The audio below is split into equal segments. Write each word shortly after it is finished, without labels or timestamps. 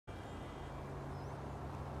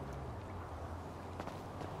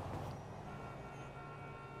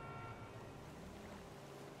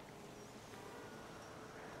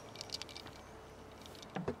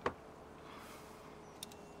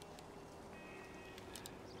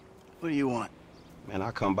What do you want? Man, I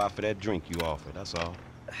come by for that drink you offered, that's all.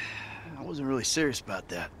 I wasn't really serious about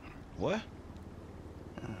that. What?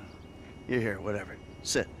 You're here, whatever.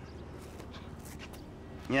 Sit.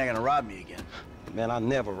 You're not gonna rob me again. Man, I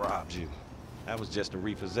never robbed you. That was just a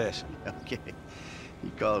repossession. Okay.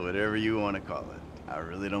 You call it whatever you want to call it. I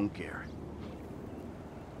really don't care.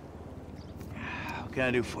 What can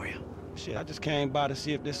I do for you? Shit, I just came by to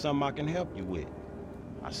see if there's something I can help you with.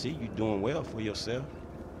 I see you doing well for yourself.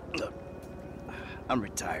 Look, I'm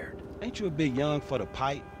retired. Ain't you a bit young for the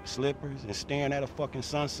pipe, slippers, and staring at a fucking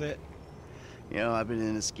sunset? You know, I've been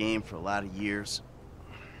in this game for a lot of years,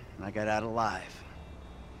 and I got out alive.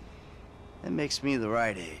 That makes me the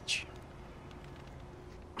right age.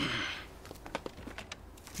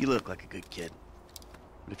 You look like a good kid.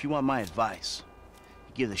 But if you want my advice,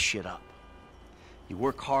 you give this shit up. You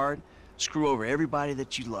work hard, screw over everybody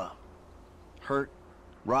that you love. Hurt,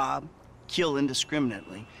 rob, kill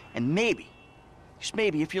indiscriminately, and maybe, just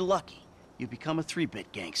maybe if you're lucky, you become a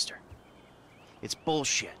 3-bit gangster. It's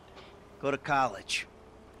bullshit. Go to college.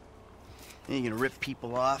 Then you're gonna rip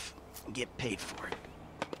people off and get paid for it.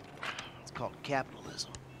 It's called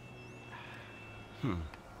capitalism.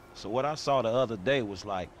 So what I saw the other day was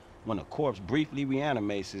like when a corpse briefly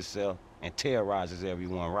reanimates itself and terrorizes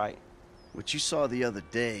everyone, right? What you saw the other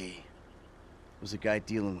day was a guy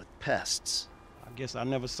dealing with pests. I guess I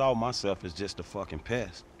never saw myself as just a fucking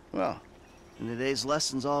pest. Well, and today's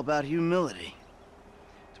lesson's all about humility.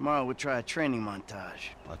 Tomorrow we'll try a training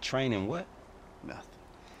montage. A training what? Nothing.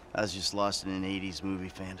 I was just lost in an 80s movie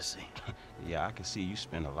fantasy. Yeah, I can see you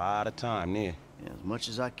spend a lot of time there. Yeah, as much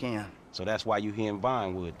as I can. So that's why you here in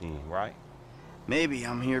Vinewood then, right? Maybe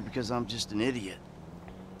I'm here because I'm just an idiot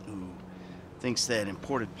who thinks that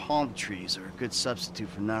imported palm trees are a good substitute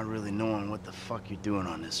for not really knowing what the fuck you're doing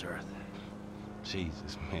on this earth.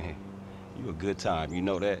 Jesus, man. You a good time, you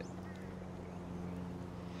know that?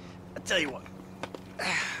 I tell you what.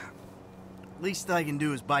 Least I can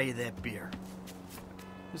do is buy you that beer.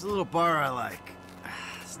 There's a little bar I like.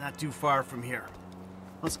 It's not too far from here.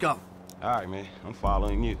 Let's go. All right, man. I'm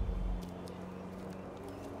following you.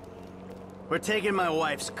 We're taking my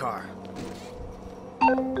wife's car.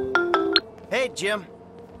 Hey, Jim.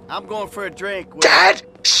 I'm going for a drink with... Dad!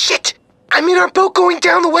 Shit! I'm in our boat going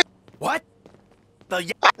down the way. What?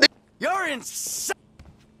 You're insane!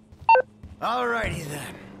 Alrighty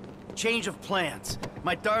then. Change of plans.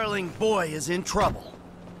 My darling boy is in trouble.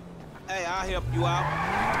 Hey, I'll help you out.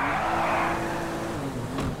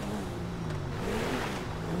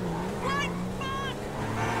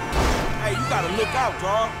 Hey, you gotta look out,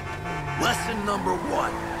 dawg. Lesson number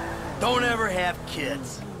 1. Don't ever have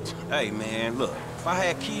kids. Hey, man, look. If I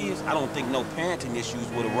had kids, I don't think no parenting issues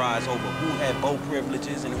would arise over who had boat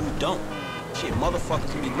privileges and who don't. Shit,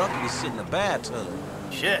 motherfuckers would be lucky to sit in a bathtub.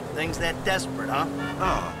 Shit, things that desperate, huh?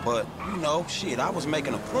 Nah, but, you know, shit, I was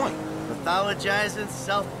making a point. Pathologizing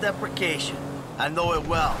self-deprecation. I know it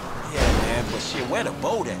well. Yeah, man, but shit, where the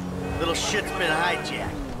boat at? Little shit's been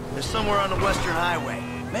hijacked. They're somewhere on the Western Highway.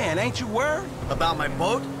 Man, ain't you worried? About my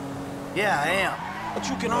boat? Yeah, I am. But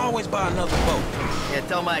you can always buy another boat. Yeah,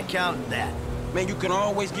 tell my accountant that. Man, you can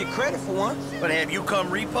always get credit for one. But have you come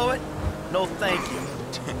repo it? No, thank you.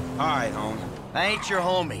 All right, homie. I ain't your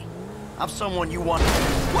homie. I'm someone you want to...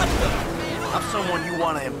 What the? I'm someone you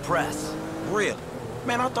want to impress. Really?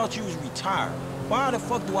 Man, I thought you was retired. Why the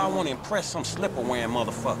fuck do I want to impress some slipper-wearing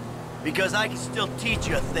motherfucker? Because I can still teach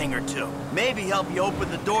you a thing or two. Maybe help you open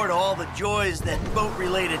the door to all the joys that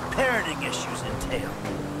boat-related parenting issues entail.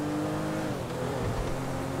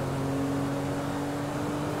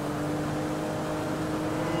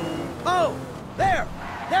 Oh! There!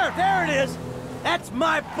 There it is! That's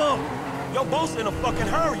my boat! Your boat's in a fucking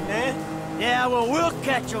hurry, man. Yeah, well, we'll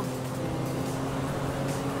catch him.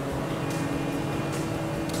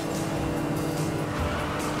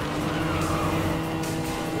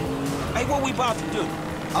 Hey, what we about to do?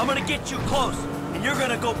 I'm gonna get you close, and you're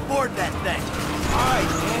gonna go board that thing. All right,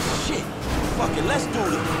 man, shit. Fuck it, let's do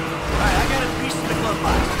it. Alright, I got a piece of the glove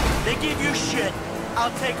box. They give you shit,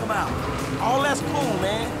 I'll take them out. All that's cool,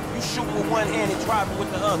 man. You shooting with one hand and driving with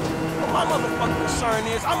the other. But my motherfucking concern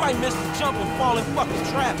is I might miss the jump and fall in fucking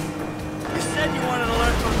traffic. You said you wanted to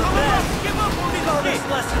learn from the best. Give up on this So shit. this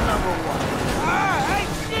lesson number 1. Hey,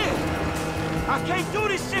 shit. I can't do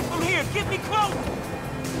this shit from here. Get me close.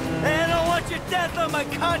 Hey, I don't want your death on my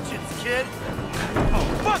conscience, kid. Oh,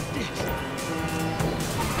 fuck this.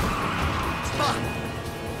 Fuck!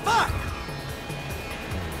 Fuck!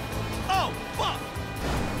 Oh, fuck!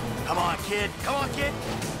 Come on, kid. Come on, kid.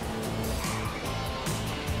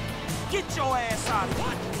 Get your ass out of here.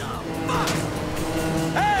 What the fuck?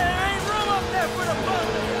 Hey, there ain't room up there for the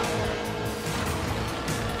both of you.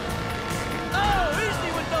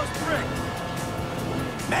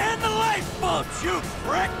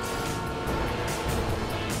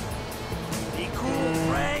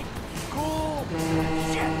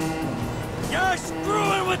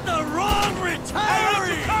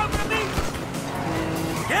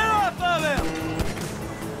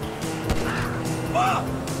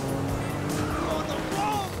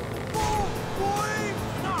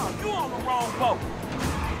 long boat.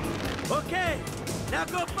 Okay, now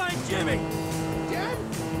go find Jimmy. Dad?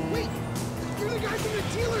 Wait, you're the guy from the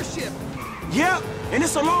dealership. Yep, and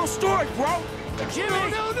it's a long story, bro.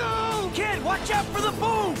 Jimmy! No! Kid, watch out for the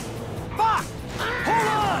boom! Fuck! Hold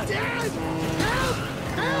on! Dad!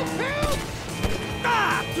 Help! Help!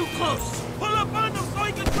 Ah! Too close! Pull up on him so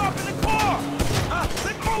he can drop in the car.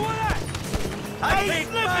 Let go of that. I paid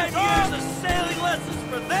 5 years of sailing lessons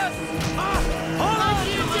for this! Hold on,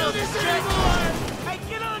 you little shit! Hey,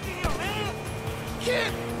 get under here, man.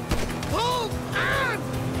 Kid! Hold on!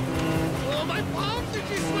 Oh, my palms are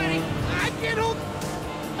just sweating. I can't hold...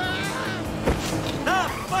 The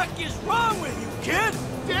fuck is wrong with you, kid?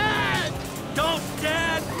 Dad! Don't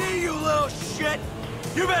dad me, you little shit!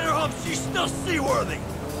 You better hope she's still seaworthy!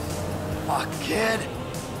 Fuck, kid.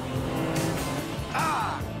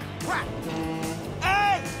 Ah, crap.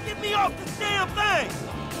 Hey, get me off this damn thing.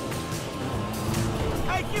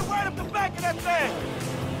 Hey, get right up the back of that thing.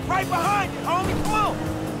 Right behind it, homie, come on.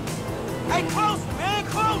 Hey, closer, man,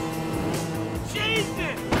 closer.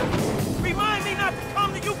 Jesus. Remind me not to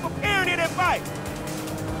come to you preparing it and fight.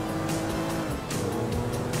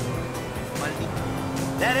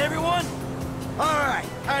 That everyone? All right,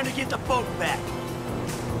 time to get the boat back.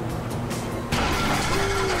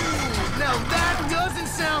 Now that doesn't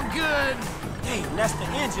sound good! Damn, that's the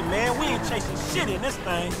engine, man. We ain't chasing shit in this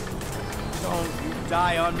thing. Don't you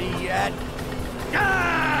die on me yet.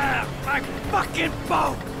 Ah! My fucking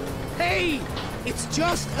boat! Hey! It's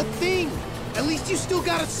just a thing! At least you still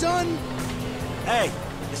got a son! Hey,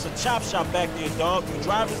 it's a chop shop back there, dog. You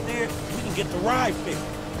drive us there, we can get the ride fixed.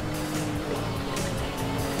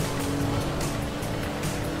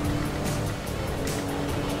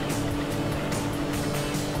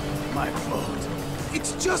 My boat.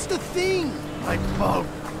 It's just a thing! My boat.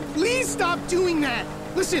 Please stop doing that!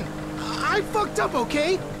 Listen, I fucked up,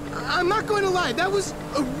 okay? I'm not going to lie, that was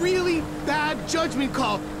a really bad judgment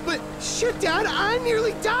call. But shit, Dad, I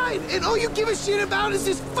nearly died, and all you give a shit about is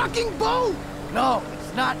this fucking boat! No,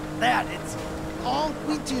 it's not that. It's... All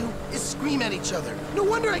we do is scream at each other. No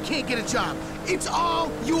wonder I can't get a job. It's all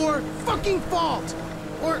your fucking fault!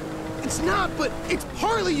 Or, it's not, but it's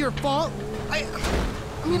partly your fault. I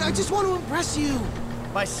mean, I just want to impress you.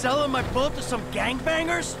 By selling my boat to some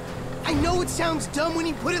gangbangers? I know it sounds dumb when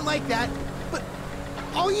you put it like that, but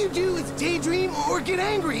all you do is daydream or get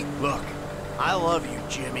angry. Look, I love you,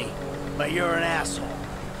 Jimmy, but you're an asshole.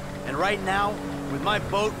 And right now, with my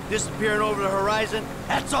boat disappearing over the horizon,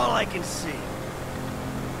 that's all I can see.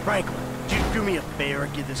 Franklin, could you do me a favor,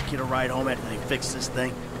 give this kid a ride home after they fix this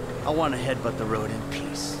thing? I want to headbutt the road in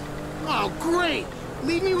peace. Oh, great!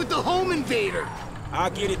 Leave me with the home invader. I'll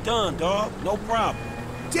get it done, dog. No problem.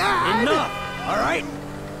 Dad! Enough, all right?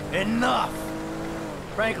 Enough!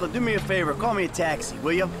 Franklin, do me a favor, call me a taxi,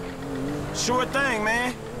 will you? Sure thing,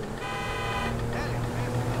 man.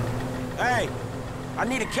 Hey, I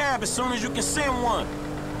need a cab as soon as you can send one.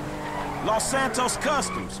 Los Santos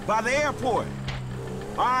Customs, by the airport.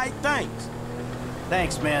 All right, thanks.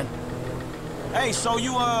 Thanks, man. Hey, so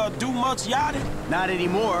you, do much yachting? Not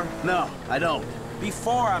anymore. No, I don't.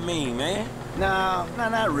 Before, I mean, man. No,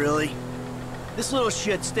 not really. This little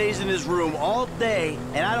shit stays in his room all day,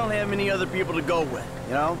 and I don't have many other people to go with,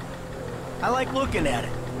 you know? I like looking at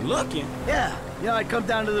it. Looking? Yeah, you know, I'd come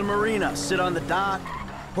down to the marina, sit on the dock,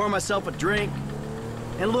 pour myself a drink,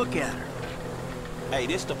 and look at her. Hey,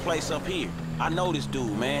 this the place up here. I know this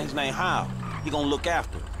dude, man. His name Hal. He gonna look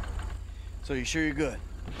after her. So you sure you're good?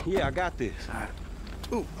 Yeah, I got this. All right.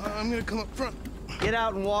 Ooh, I'm gonna come up front. Get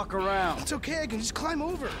out and walk around. It's okay, I can just climb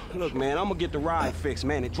over. Look, man, I'm gonna get the ride fixed,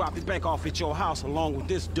 man, and drop it back off at your house along with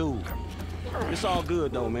this dude. It's all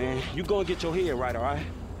good, though, man. You gonna get your head right, all right?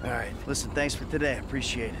 All right, listen, thanks for today. I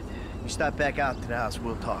appreciate it. You stop back out to the house,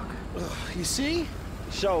 we'll talk. You see?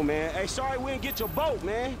 Show, man. Hey, sorry we didn't get your boat,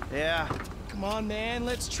 man. Yeah. Come on, man,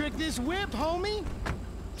 let's trick this whip, homie.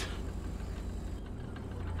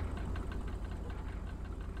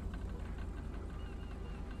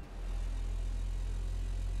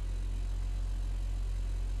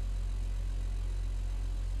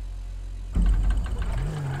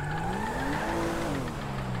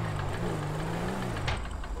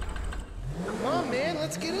 Come on, man,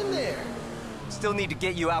 let's get in there. Still need to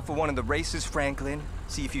get you out for one of the races, Franklin.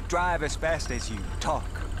 See if you drive as fast as you talk.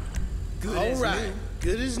 Good All right,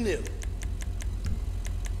 good as new.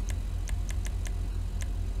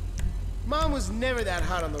 Mom was never that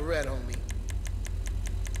hot on the red, homie.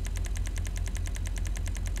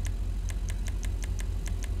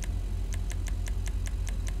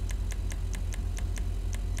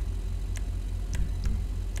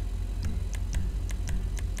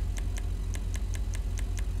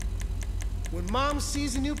 When Mom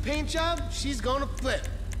sees a new paint job, she's gonna flip.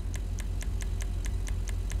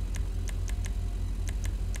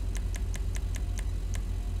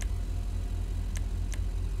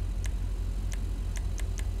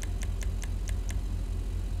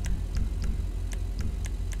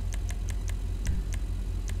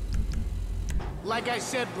 Like I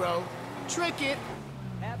said, bro, trick it.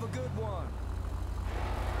 Have a good one.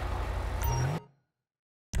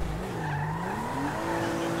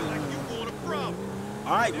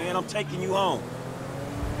 All right, man, I'm taking you home.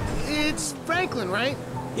 It's Franklin, right?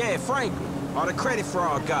 Yeah, Franklin, or the credit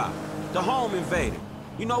fraud guy, the home invader.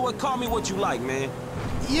 You know what? Call me what you like, man.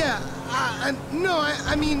 Yeah, no,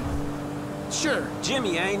 I mean, sure,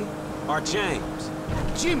 Jimmy, ain't he? Or James?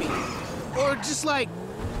 Jimmy. Or just like,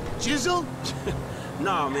 Jizzle?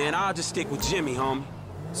 Nah, man, I'll just stick with Jimmy, homie.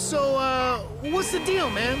 So, what's the deal,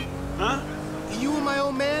 man? Huh? You and my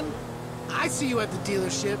old man? I see you at the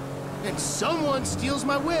dealership, and someone steals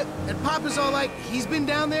my whip, and Papa's all like, he's been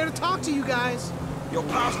down there to talk to you guys. Your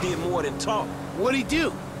pops did more than talk. What'd he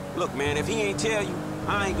do? Look, man, if he ain't tell you,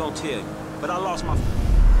 I ain't gonna tell you. But I lost my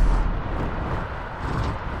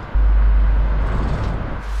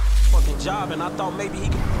fucking job, and I thought maybe he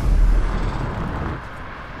could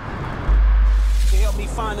help me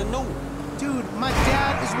find a new one. Dude, my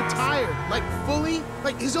dad is retired, like fully.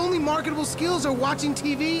 Like his only marketable skills are watching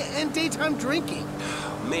TV and daytime drinking.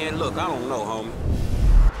 Man, look, I don't know, homie.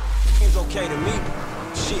 Seems okay to me.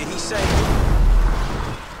 Shit, he saved me.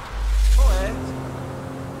 Go ahead.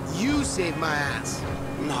 You saved my ass.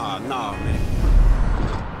 Nah, man.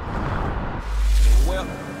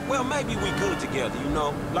 Well, maybe we good together, you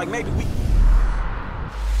know? Like, maybe we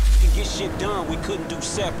can get shit done we couldn't do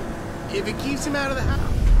separate. If it keeps him out of the house,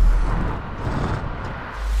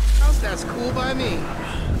 that's cool by me.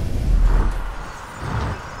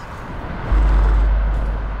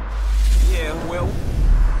 Yeah, well,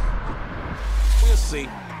 we'll see.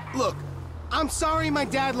 Look, I'm sorry my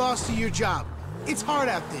dad lost you your job. It's hard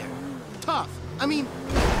out there. Tough. I mean,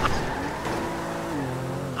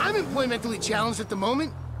 I'm employmentally challenged at the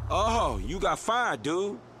moment. Oh, you got fired,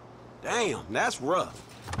 dude. Damn, that's rough.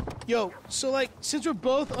 Yo, so like, since we're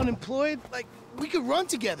both unemployed, like, we could run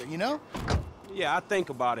together, you know? Yeah, I think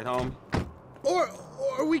about it, homie. Or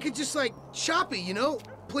we could just like, shop it, you know?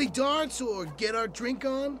 Play darts or get our drink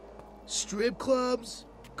on. Strip clubs.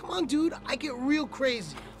 Come on, dude, I get real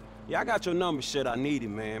crazy. Yeah, I got your number, shit, I need it,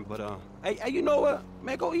 man. But, hey, you know what?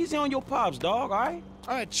 Man, go easy on your pops, dog, all right?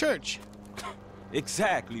 All right, church.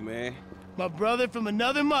 Exactly, man. My brother from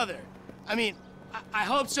another mother. I mean, I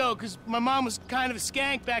hope so, because my mom was kind of a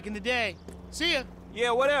skank back in the day. See ya.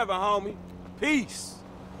 Yeah, whatever, homie. Peace.